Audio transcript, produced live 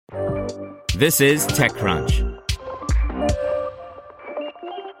This is TechCrunch.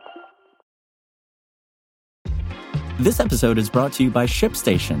 This episode is brought to you by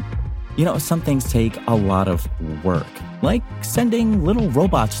ShipStation. You know, some things take a lot of work, like sending little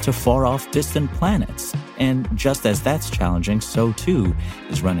robots to far-off distant planets. And just as that's challenging, so too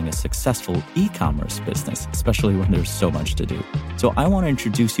is running a successful e-commerce business, especially when there's so much to do. So I want to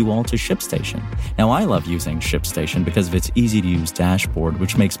introduce you all to ShipStation. Now, I love using ShipStation because of its easy-to-use dashboard,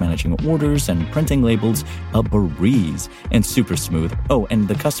 which makes managing orders and printing labels a breeze and super smooth. Oh, and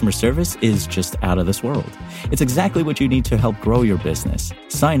the customer service is just out of this world. It's exactly what you need to help grow your business.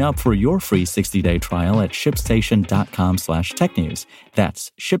 Sign up for your free 60-day trial at shipstation.com/technews.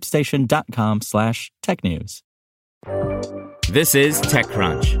 That's shipstation.com/technews. This is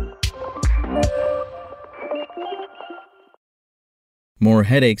TechCrunch. More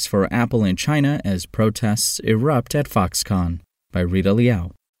headaches for Apple in China as protests erupt at Foxconn by Rita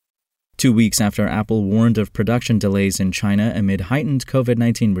Liao. 2 weeks after Apple warned of production delays in China amid heightened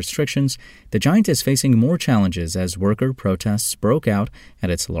COVID-19 restrictions, the giant is facing more challenges as worker protests broke out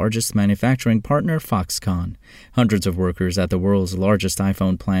at its largest manufacturing partner, Foxconn. Hundreds of workers at the world's largest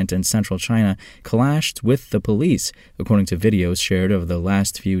iPhone plant in central China clashed with the police, according to videos shared over the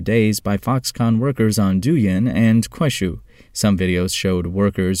last few days by Foxconn workers on Douyin and Kuaishou. Some videos showed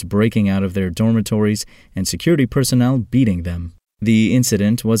workers breaking out of their dormitories and security personnel beating them. The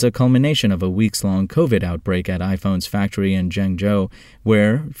incident was a culmination of a weeks-long COVID outbreak at iPhone's factory in Zhengzhou,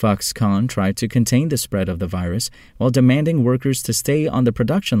 where Foxconn tried to contain the spread of the virus while demanding workers to stay on the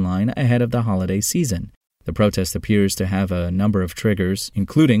production line ahead of the holiday season. The protest appears to have a number of triggers,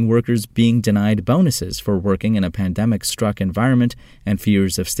 including workers being denied bonuses for working in a pandemic-struck environment and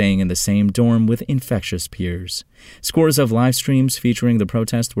fears of staying in the same dorm with infectious peers. Scores of live streams featuring the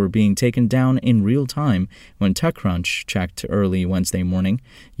protest were being taken down in real time when TechCrunch checked early Wednesday morning.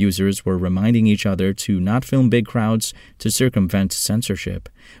 Users were reminding each other to not film big crowds to circumvent censorship.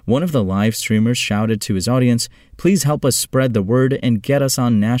 One of the live streamers shouted to his audience, "Please help us spread the word and get us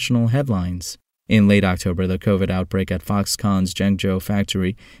on national headlines." In late October, the COVID outbreak at Foxconn's Zhengzhou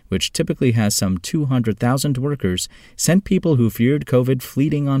factory, which typically has some 200,000 workers, sent people who feared COVID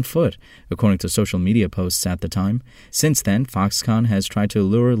fleeing on foot, according to social media posts at the time. Since then, Foxconn has tried to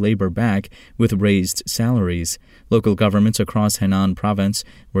lure labor back with raised salaries. Local governments across Henan province,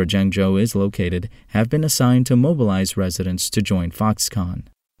 where Zhengzhou is located, have been assigned to mobilize residents to join Foxconn.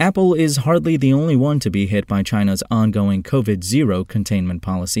 Apple is hardly the only one to be hit by China's ongoing COVID-0 containment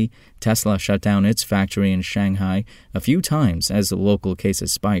policy. Tesla shut down its factory in Shanghai a few times as local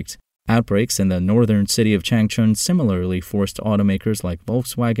cases spiked. Outbreaks in the northern city of Changchun similarly forced automakers like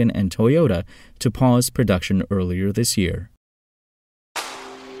Volkswagen and Toyota to pause production earlier this year.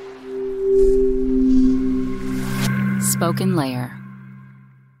 Spoken Layer.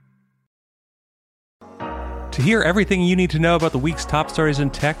 To hear everything you need to know about the week's top stories in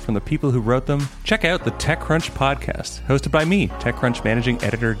tech from the people who wrote them, check out the TechCrunch podcast, hosted by me, TechCrunch managing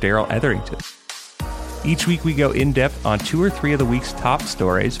editor Daryl Etherington. Each week we go in-depth on 2 or 3 of the week's top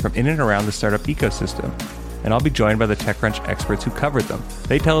stories from in and around the startup ecosystem, and I'll be joined by the TechCrunch experts who covered them.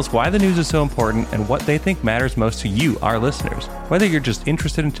 They tell us why the news is so important and what they think matters most to you, our listeners, whether you're just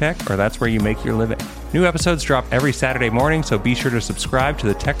interested in tech or that's where you make your living. New episodes drop every Saturday morning, so be sure to subscribe to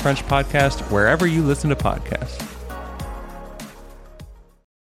the TechCrunch podcast wherever you listen to podcasts.